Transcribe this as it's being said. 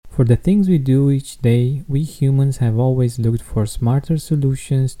For the things we do each day, we humans have always looked for smarter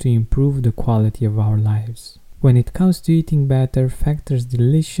solutions to improve the quality of our lives. When it comes to eating better, Factor's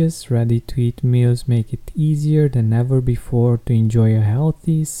delicious, ready-to-eat meals make it easier than ever before to enjoy a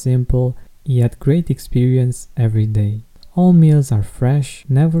healthy, simple, yet great experience every day. All meals are fresh,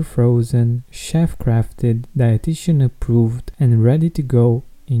 never frozen, chef-crafted, dietitian-approved, and ready to go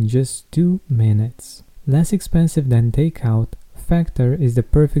in just 2 minutes. Less expensive than takeout, Factor is the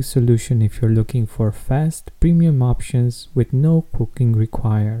perfect solution if you're looking for fast, premium options with no cooking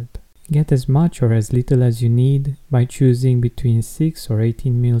required. Get as much or as little as you need by choosing between 6 or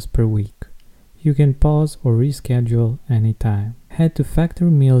 18 meals per week. You can pause or reschedule anytime. Head to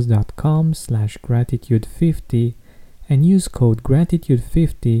factormeals.com/gratitude50 and use code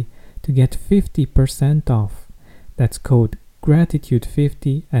gratitude50 to get 50% off. That's code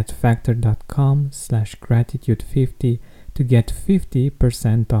gratitude50 at factor.com/gratitude50 to get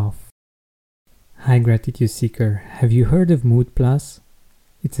 50% off. Hi Gratitude Seeker, have you heard of Mood Plus?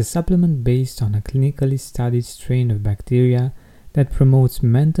 It's a supplement based on a clinically studied strain of bacteria that promotes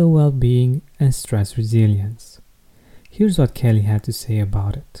mental well-being and stress resilience. Here's what Kelly had to say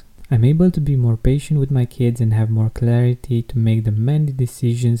about it. I'm able to be more patient with my kids and have more clarity to make the many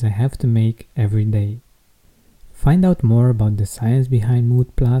decisions I have to make every day. Find out more about the science behind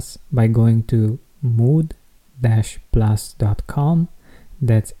Mood Plus by going to mood-plus.com.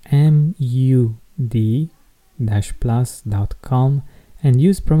 That's MUD-plus.com and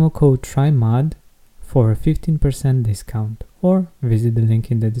use promo code TRYMOD for a 15% discount, or visit the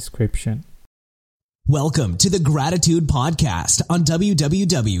link in the description. Welcome to the Gratitude Podcast on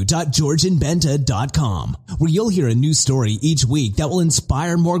www.georgianbenta.com, where you'll hear a new story each week that will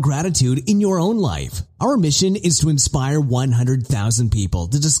inspire more gratitude in your own life. Our mission is to inspire 100,000 people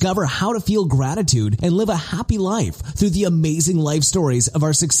to discover how to feel gratitude and live a happy life through the amazing life stories of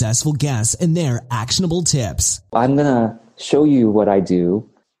our successful guests and their actionable tips. I'm going to show you what I do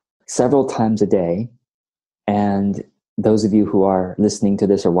several times a day, and those of you who are listening to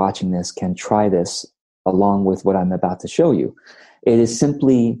this or watching this can try this along with what I'm about to show you. It is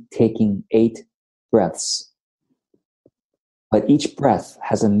simply taking 8 breaths, but each breath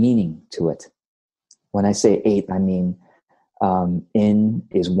has a meaning to it. When I say 8, I mean in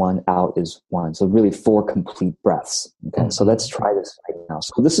is 1, out is 1. So really 4 complete breaths. Okay, so let's try this right now.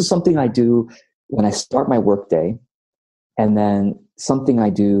 So this is something I do when I start my workday, and then something I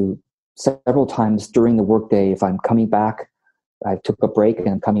do several times during the workday. If I'm coming back, I took a break and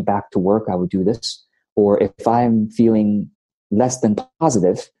I'm coming back to work, I would do this. Or if I'm feeling less than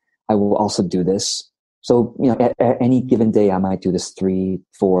positive, I will also do this. So, at any given day, I might do this 3,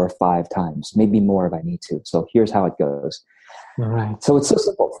 4, 5 times, maybe more if I need to. So here's how it goes. All right. So it's so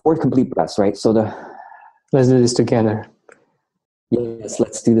simple. 4 complete breaths, right? So let's do this together. Yes,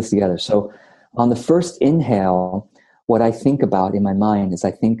 let's do this together. So on the first inhale, what I think about in my mind is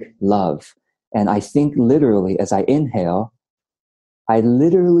I think love. And I think literally as I inhale, I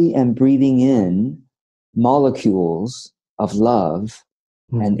literally am breathing in molecules of love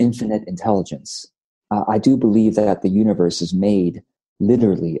and infinite intelligence. I do believe that the universe is made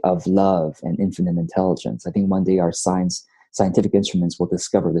literally of love and infinite intelligence. I think one day our scientific instruments will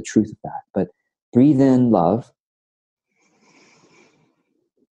discover the truth of that. But breathe in love.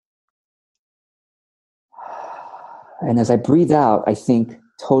 And as I breathe out, I think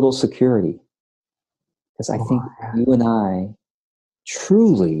total security. Because I think you and I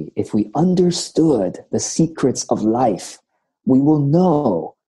truly, if we understood the secrets of life, we will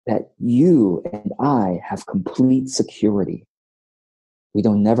know that you and I have complete security. We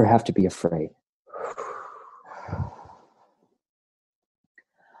don't never have to be afraid.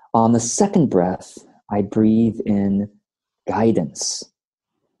 On the second breath, I breathe in guidance,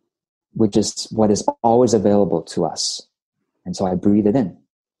 which is what is always available to us. And so I breathe it in.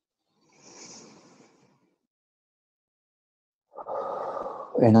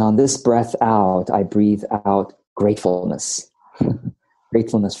 And on this breath out, I breathe out gratefulness.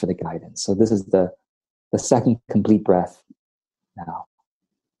 Gratefulness for the guidance. So this is the second complete breath now.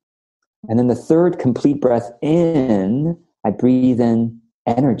 And then the third complete breath in, I breathe in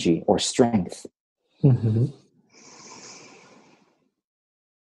energy or strength. Mm-hmm.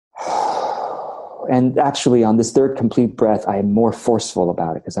 And actually on this third complete breath, I am more forceful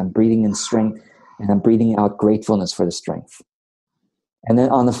about it because I'm breathing in strength and I'm breathing out gratefulness for the strength. And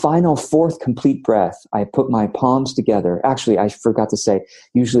then on the final fourth complete breath, I put my palms together. Actually, I forgot to say,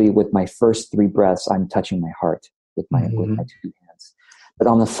 usually with my first 3 breaths, I'm touching my heart with my 2 hands. But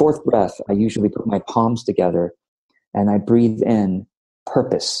on the fourth breath, I usually put my palms together and I breathe in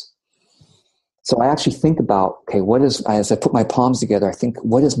purpose. So I actually think about, okay, as I put my palms together, I think,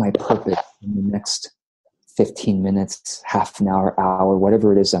 what is my purpose in the next 15 minutes, half an hour,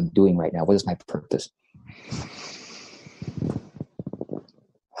 whatever it is I'm doing right now? What is my purpose?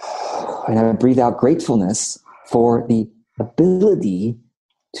 And I breathe out gratefulness for the ability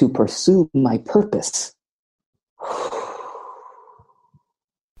to pursue my purpose.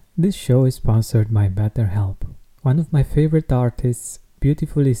 This show is sponsored by BetterHelp. One of my favorite artists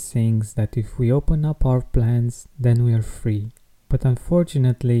beautifully sings that if we open up our plans, then we are free. But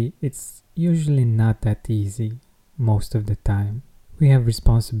unfortunately, it's usually not that easy, most of the time. We have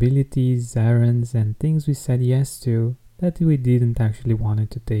responsibilities, errands, and things we said yes to that we didn't actually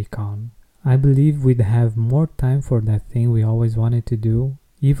want to take on. I believe we'd have more time for that thing we always wanted to do,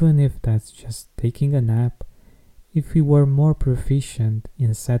 even if that's just taking a nap, if we were more proficient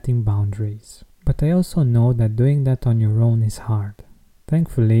in setting boundaries. But I also know that doing that on your own is hard.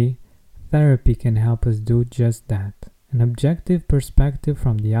 Thankfully, therapy can help us do just that. An objective perspective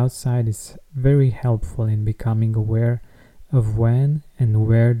from the outside is very helpful in becoming aware of when and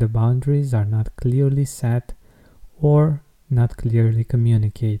where the boundaries are not clearly set or not clearly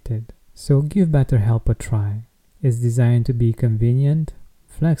communicated. So give BetterHelp a try. It's designed to be convenient,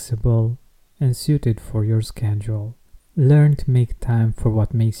 flexible, and suited for your schedule. Learn to make time for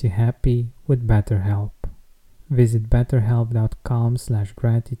what makes you happy with BetterHelp. Visit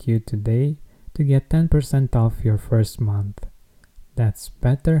betterhelp.com/gratitude today to get 10% off your first month. That's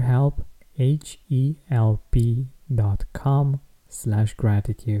BetterHelp,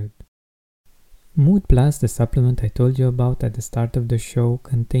 HELP.com/gratitude. Mood Plus, the supplement I told you about at the start of the show,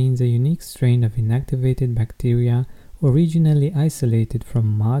 contains a unique strain of inactivated bacteria originally isolated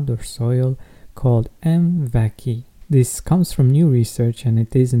from mud or soil called M. vaccae. This comes from new research and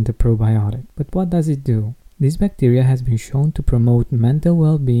it isn't a probiotic. But what does it do? This bacteria has been shown to promote mental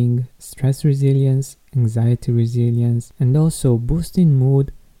well-being, stress resilience, anxiety resilience, and also boosting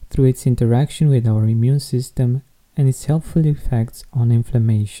mood through its interaction with our immune system and its helpful effects on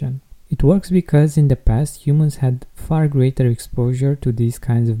inflammation. It works because in the past humans had far greater exposure to these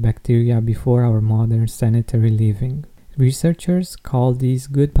kinds of bacteria before our modern sanitary living. Researchers call these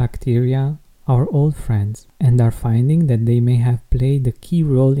good bacteria our old friends and are finding that they may have played a key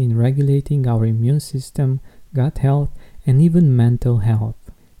role in regulating our immune system, gut health, and even mental health.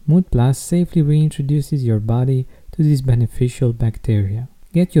 Mood Plus safely reintroduces your body to these beneficial bacteria.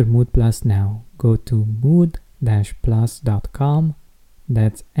 Get your Mood Plus now. Go to mood-plus.com,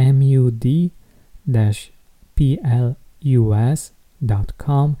 that's MUD-PLUS.com,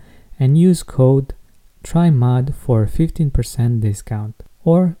 and use code TRYMUD for a 15% discount.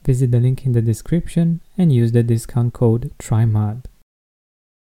 Or visit the link in the description and use the discount code TRYMUD.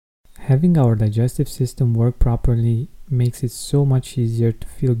 Having our digestive system work properly makes it so much easier to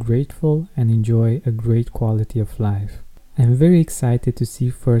feel grateful and enjoy a great quality of life. I'm very excited to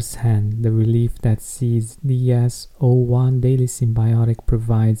see firsthand the relief that Seed's DS-01 Daily Symbiotic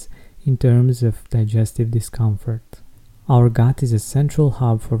provides in terms of digestive discomfort. Our gut is a central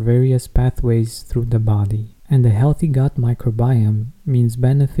hub for various pathways through the body, and a healthy gut microbiome means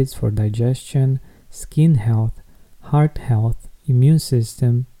benefits for digestion, skin health, heart health, immune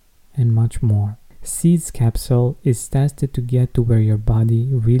system, and much more. Seed's capsule is tested to get to where your body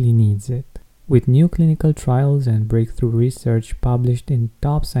really needs it. With new clinical trials and breakthrough research published in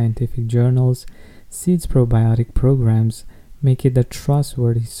top scientific journals, Seed's probiotic programs make it a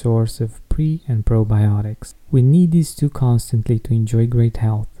trustworthy source of pre- and probiotics. We need these two constantly to enjoy great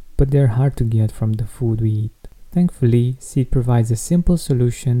health, but they're hard to get from the food we eat. Thankfully, Seed provides a simple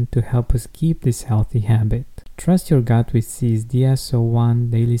solution to help us keep this healthy habit. Trust your gut with Seed's DS-01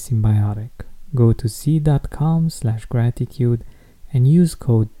 Daily Symbiotic. Go to seed.com/gratitude and use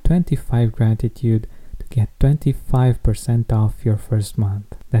code 25gratitude to get 25% off your first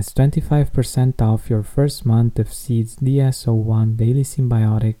month. That's 25% off your first month of Seed's DS-01 Daily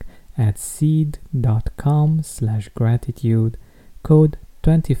Symbiotic at seed.com/gratitude, code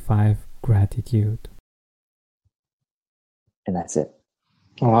 25gratitude. And that's it.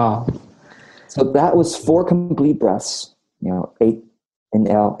 Wow. So that was 4 complete breaths, 8 in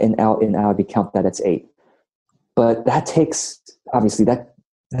out, in out, in out. If you count that, it's 8. But that takes, obviously,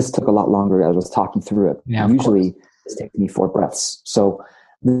 this took a lot longer as I was talking through it. Yeah, usually it's taking me 4 breaths. So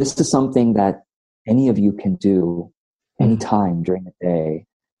this is something that any of you can do anytime during the day,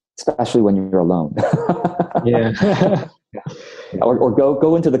 especially when you're alone. Yeah. Or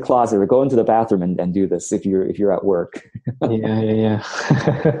go into the closet or go into the bathroom and do this if you're at work. Yeah.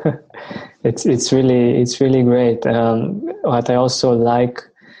 It's really great. What I also like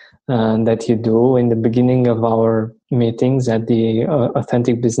that you do in the beginning of our meetings at the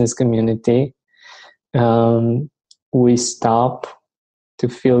Authentic Business Community we stop to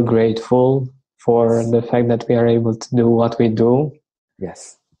feel grateful for the fact that we are able to do what we do.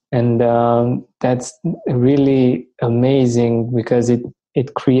 Yes. And that's really amazing because it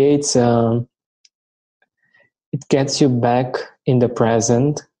creates, it gets you back in the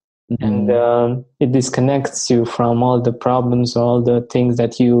present. Mm-hmm. And it disconnects you from all the problems, all the things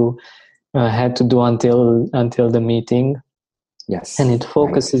that you had to do until the meeting. Yes. And it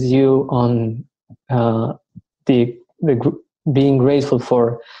focuses you on the being grateful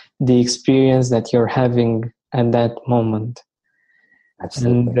for the experience that you're having at that moment.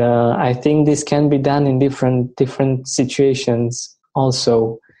 Absolutely. And I think this can be done in different situations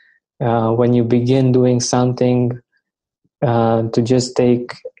also. When you begin doing something, to just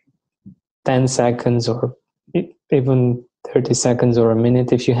take 10 seconds or even 30 seconds or a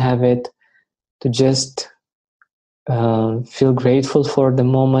minute if you have it, to just feel grateful for the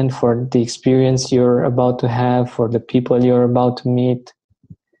moment, for the experience you're about to have, for the people you're about to meet.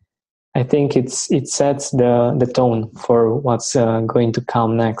 I think it sets the tone for what's going to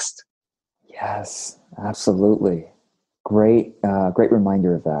come next. Yes, absolutely. Great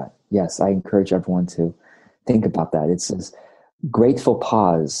reminder of that. Yes, I encourage everyone to think about that. It's a grateful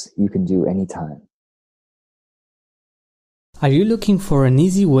pause you can do anytime. Are you looking for an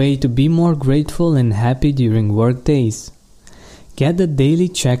easy way to be more grateful and happy during work days? Get the daily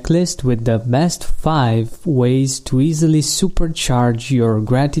checklist with the best 5 ways to easily supercharge your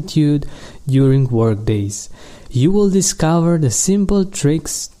gratitude during work days. You will discover the simple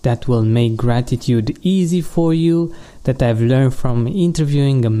tricks that will make gratitude easy for you that I've learned from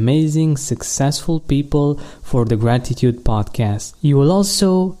interviewing amazing, successful people for the Gratitude Podcast. You will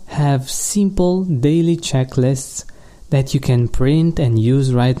also have simple daily checklists that you can print and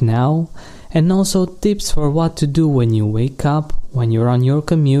use right now, and also tips for what to do when you wake up, when you're on your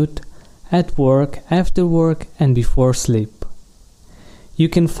commute, at work, after work, and before sleep. You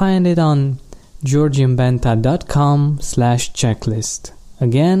can find it on georgianbenta.com/checklist.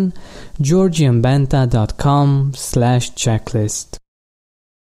 Again, georgianbenta.com/checklist.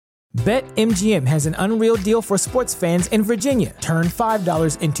 BetMGM has an unreal deal for sports fans in Virginia. Turn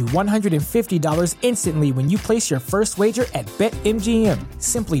 $5 into $150 instantly when you place your first wager at BetMGM.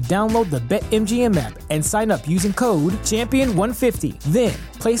 Simply download the BetMGM app and sign up using code Champion150. Then,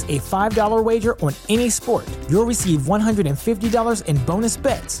 place a $5 wager on any sport. You'll receive $150 in bonus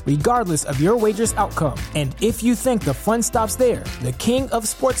bets, regardless of your wager's outcome. And if you think the fun stops there, the king of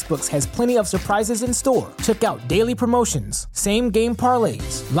sportsbooks has plenty of surprises in store. Check out daily promotions, same-game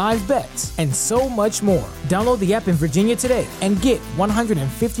parlays, live bets, and so much more. Download the app in Virginia today and get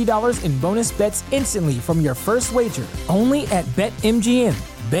 $150 in bonus bets instantly from your first wager. Only at BetMGM.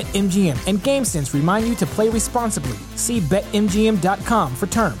 BetMGM and GameSense remind you to play responsibly. See BetMGM.com for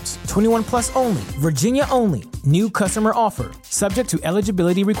terms. 21 plus only. Virginia only. New customer offer. Subject to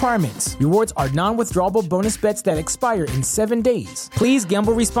eligibility requirements. Rewards are non-withdrawable bonus bets that expire in 7 days. Please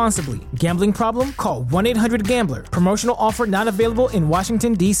gamble responsibly. Gambling problem? Call 1-800-GAMBLER. Promotional offer not available in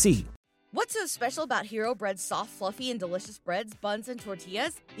Washington, D.C. What's so special about Hero Bread's soft, fluffy, and delicious breads, buns, and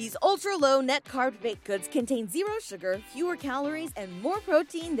tortillas? These ultra-low net-carb baked goods contain 0 sugar, fewer calories, and more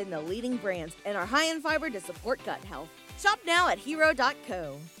protein than the leading brands, and are high in fiber to support gut health. Shop now at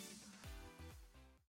Hero.co.